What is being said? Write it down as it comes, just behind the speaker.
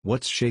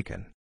What's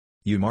shaken?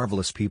 You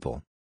marvelous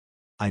people.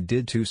 I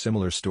did two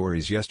similar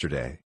stories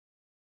yesterday.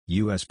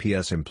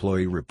 USPS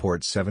employee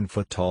reports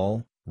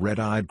 7-foot-tall,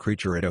 red-eyed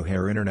creature at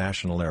O'Hare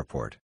International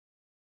Airport.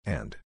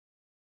 And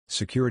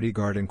security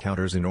guard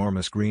encounters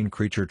enormous green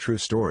creature. True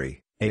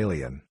story,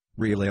 Alien,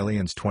 Real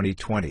Aliens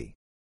 2020.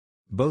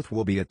 Both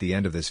will be at the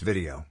end of this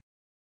video.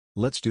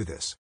 Let's do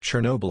this.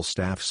 Chernobyl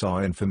staff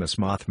saw infamous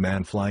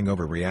Mothman flying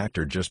over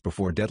reactor just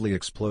before deadly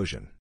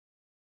explosion.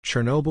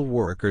 Chernobyl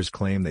workers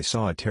claim they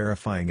saw a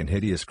terrifying and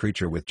hideous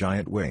creature with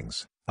giant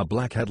wings, a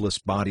black headless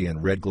body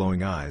and red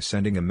glowing eyes,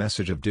 sending a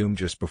message of doom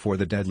just before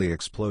the deadly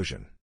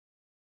explosion.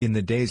 In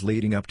the days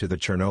leading up to the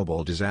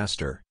Chernobyl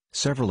disaster,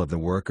 several of the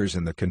workers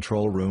in the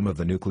control room of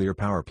the nuclear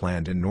power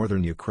plant in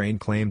northern Ukraine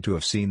claimed to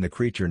have seen the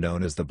creature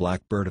known as the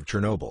Black Bird of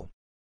Chernobyl.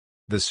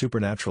 The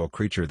supernatural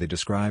creature they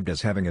described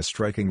as having a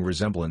striking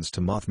resemblance to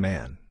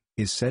Mothman,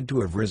 is said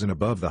to have risen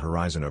above the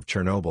horizon of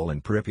Chernobyl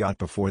and Pripyat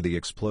before the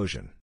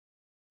explosion.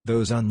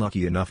 Those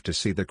unlucky enough to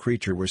see the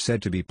creature were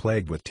said to be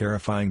plagued with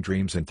terrifying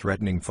dreams and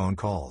threatening phone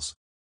calls.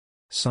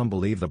 Some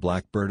believe the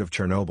Black Bird of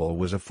Chernobyl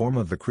was a form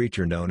of the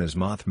creature known as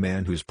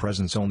Mothman, whose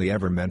presence only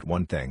ever meant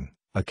one thing: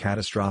 a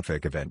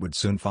catastrophic event would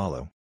soon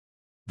follow.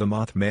 The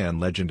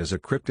Mothman legend is a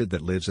cryptid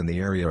that lives in the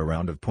area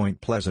around of Point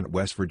Pleasant,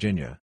 West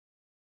Virginia.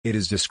 It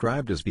is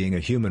described as being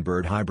a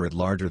human-bird hybrid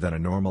larger than a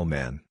normal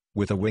man,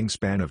 with a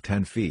wingspan of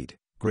 10 feet,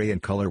 gray in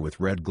color with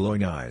red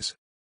glowing eyes.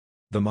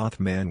 The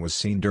Mothman was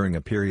seen during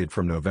a period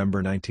from November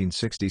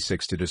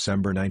 1966 to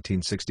December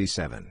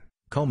 1967,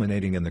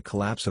 culminating in the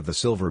collapse of the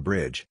Silver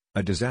Bridge,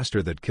 a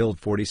disaster that killed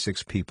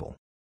 46 people.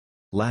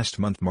 Last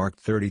month marked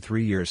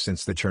 33 years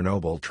since the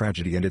Chernobyl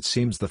tragedy, and it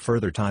seems the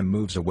further time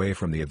moves away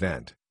from the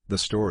event, the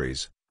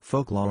stories,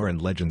 folklore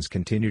and legends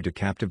continue to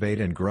captivate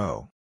and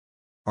grow.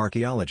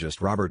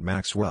 Archaeologist Robert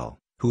Maxwell,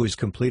 who has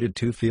completed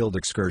 2 field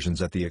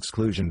excursions at the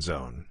exclusion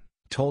zone,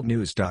 told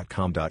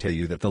news.com.au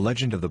that the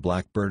legend of the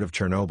Black Bird of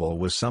Chernobyl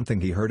was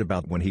something he heard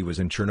about when he was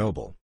in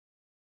Chernobyl.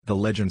 The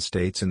legend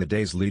states in the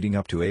days leading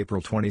up to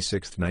April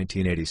 26,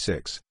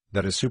 1986,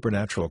 that a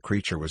supernatural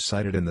creature was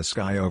sighted in the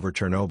sky over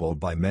Chernobyl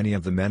by many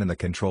of the men in the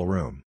control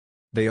room.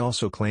 They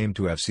also claimed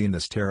to have seen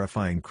this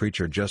terrifying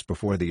creature just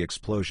before the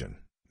explosion,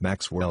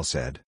 Maxwell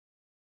said.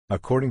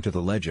 According to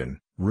the legend,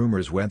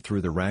 rumors went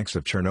through the ranks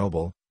of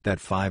Chernobyl that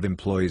 5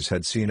 employees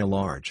had seen a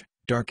large,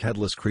 dark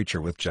headless creature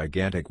with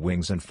gigantic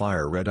wings and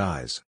fire-red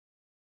eyes.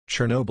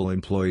 Chernobyl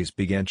employees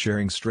began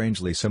sharing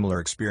strangely similar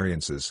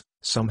experiences.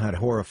 Some had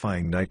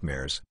horrifying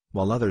nightmares,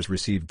 while others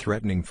received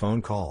threatening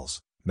phone calls,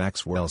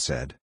 Maxwell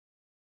said.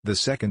 The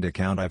second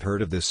account I've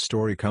heard of this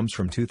story comes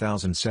from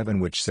 2007,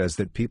 which says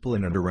that people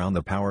in and around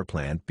the power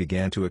plant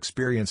began to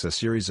experience a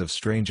series of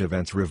strange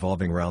events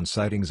revolving around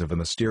sightings of a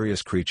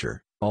mysterious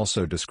creature,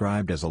 also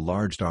described as a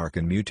large dark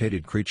and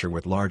mutated creature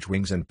with large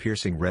wings and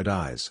piercing red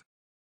eyes.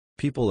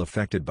 People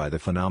affected by the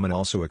phenomenon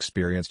also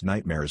experienced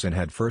nightmares and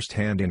had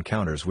first-hand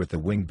encounters with the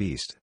winged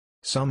beast.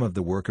 Some of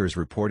the workers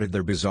reported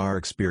their bizarre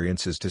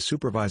experiences to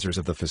supervisors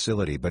of the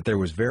facility, but there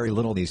was very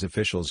little these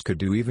officials could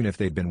do even if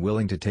they'd been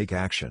willing to take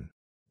action.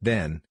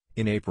 Then,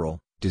 in April,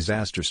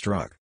 disaster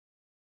struck.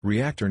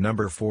 Reactor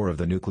number 4 of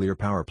the nuclear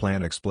power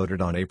plant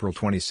exploded on April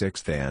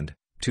 26 and,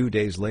 2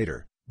 days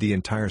later, the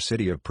entire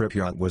city of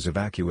Pripyat was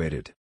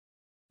evacuated.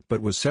 But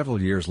it was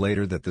several years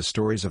later that the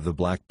stories of the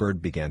Black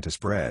Bird began to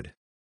spread.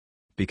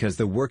 Because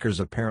the workers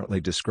apparently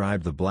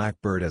described the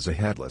Black Bird as a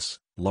headless,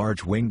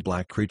 large-winged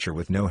black creature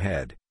with no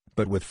head,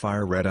 but with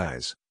fire-red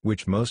eyes,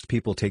 which most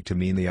people take to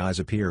mean the eyes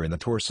appear in the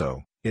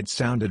torso, it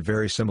sounded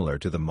very similar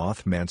to the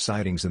Mothman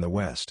sightings in the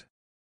West.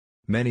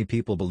 Many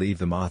people believe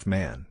the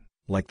Mothman,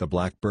 like the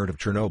Black Bird of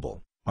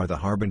Chernobyl, are the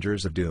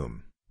harbingers of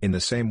doom, in the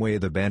same way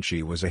the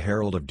Banshee was a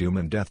herald of doom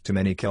and death to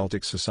many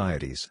Celtic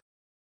societies.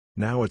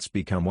 Now it's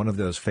become one of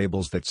those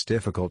fables that's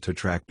difficult to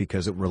track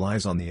because it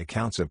relies on the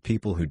accounts of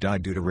people who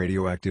died due to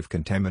radioactive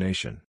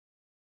contamination.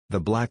 The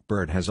Black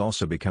Bird has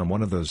also become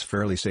one of those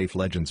fairly safe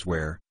legends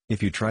where,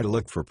 if you try to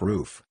look for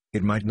proof,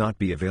 it might not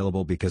be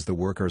available because the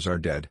workers are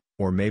dead,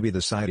 or maybe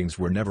the sightings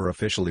were never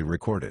officially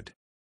recorded.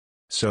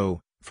 So,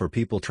 for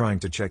people trying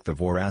to check the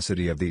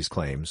veracity of these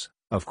claims,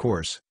 of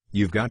course,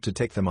 you've got to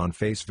take them on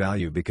face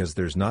value because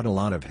there's not a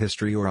lot of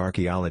history or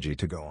archaeology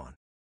to go on.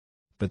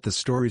 But the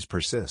stories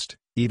persist,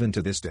 even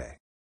to this day.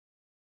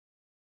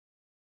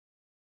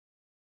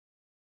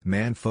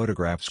 Man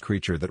photographs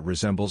creature that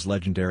resembles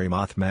legendary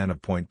Mothman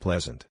of Point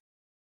Pleasant.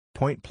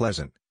 Point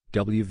Pleasant,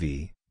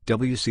 WV,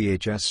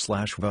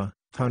 WCHS/VA,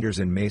 hunters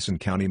in Mason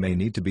County may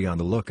need to be on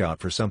the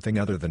lookout for something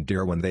other than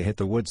deer when they hit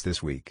the woods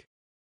this week.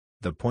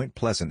 The Point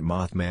Pleasant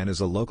Mothman is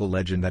a local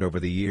legend that over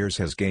the years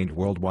has gained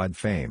worldwide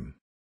fame.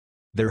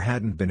 There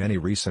hadn't been any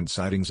recent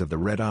sightings of the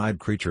red-eyed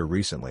creature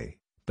recently,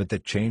 but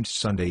that changed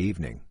Sunday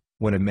evening,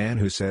 when a man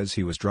who says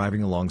he was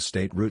driving along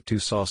State Route 2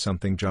 saw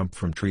something jump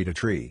from tree to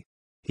tree.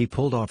 He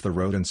pulled off the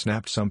road and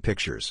snapped some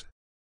pictures.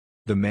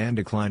 The man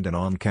declined an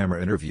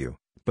on-camera interview,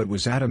 but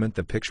was adamant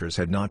the pictures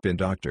had not been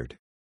doctored.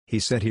 He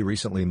said he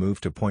recently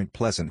moved to Point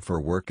Pleasant for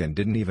work and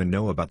didn't even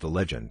know about the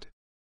legend.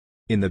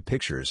 In the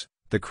pictures,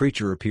 the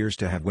creature appears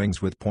to have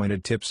wings with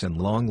pointed tips and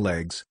long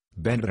legs,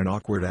 bent at an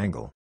awkward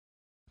angle.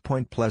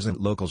 Point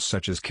Pleasant locals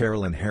such as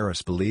Carolyn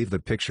Harris believe the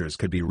pictures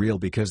could be real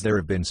because there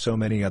have been so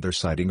many other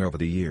sightings over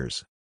the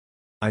years.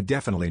 "I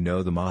definitely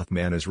know the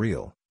Mothman is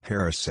real,"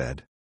 Harris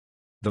said.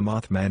 The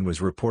Mothman was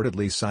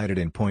reportedly sighted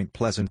in Point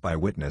Pleasant by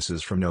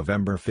witnesses from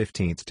November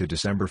 15 to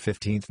December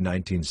 15,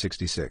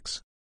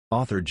 1966.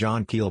 Author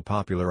John Keel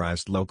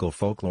popularized local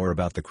folklore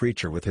about the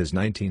creature with his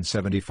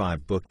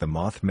 1975 book The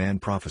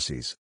Mothman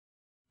Prophecies.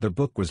 The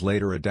book was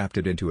later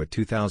adapted into a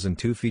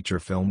 2002 feature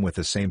film with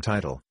the same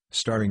title,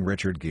 starring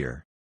Richard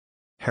Gere.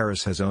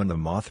 Harris has owned the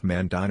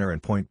Mothman Diner in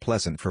Point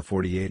Pleasant for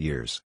 48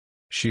 years.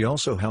 She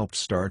also helped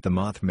start the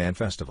Mothman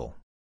Festival.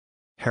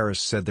 Harris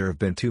said there have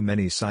been too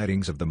many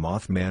sightings of the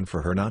Mothman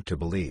for her not to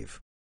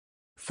believe.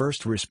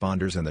 "First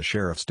responders and the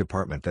sheriff's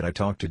department that I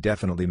talked to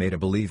definitely made a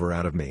believer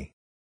out of me,"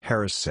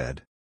 Harris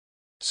said.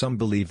 Some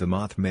believe the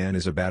Mothman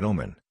is a bad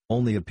omen,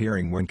 only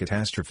appearing when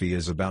catastrophe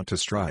is about to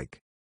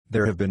strike.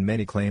 There have been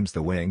many claims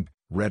the winged,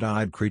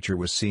 red-eyed creature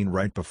was seen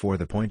right before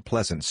the Point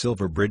Pleasant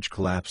Silver Bridge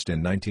collapsed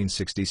in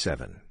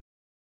 1967.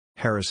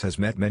 Harris has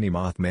met many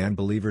Mothman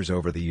believers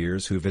over the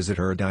years who visit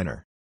her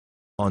diner.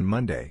 On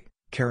Monday,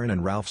 Karen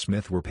and Ralph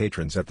Smith were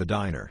patrons at the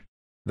diner.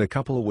 The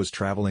couple was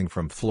traveling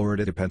from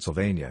Florida to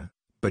Pennsylvania,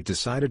 but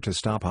decided to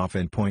stop off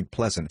in Point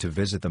Pleasant to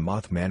visit the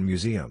Mothman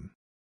Museum.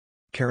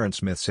 Karen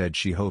Smith said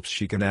she hopes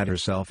she can add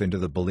herself into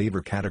the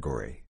believer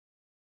category.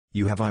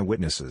 "You have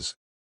eyewitnesses.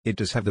 It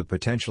does have the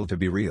potential to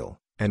be real,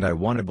 and I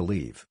want to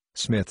believe,"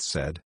 Smith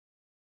said.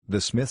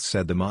 The Smiths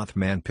said the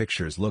Mothman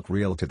pictures look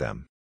real to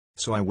them.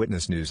 So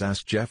Eyewitness News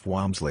asked Jeff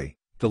Walmsley,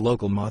 the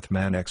local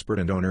Mothman expert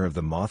and owner of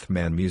the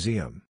Mothman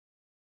Museum.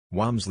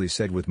 Walmsley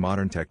said with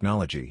modern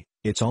technology,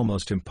 it's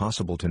almost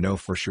impossible to know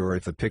for sure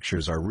if the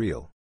pictures are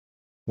real.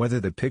 Whether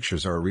the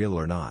pictures are real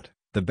or not,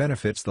 the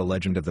benefits the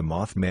legend of the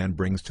Mothman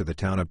brings to the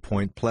town of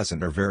Point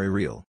Pleasant are very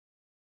real.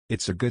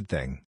 "It's a good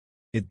thing.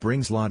 It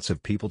brings lots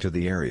of people to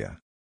the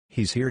area.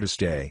 He's here to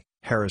stay,"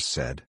 Harris said.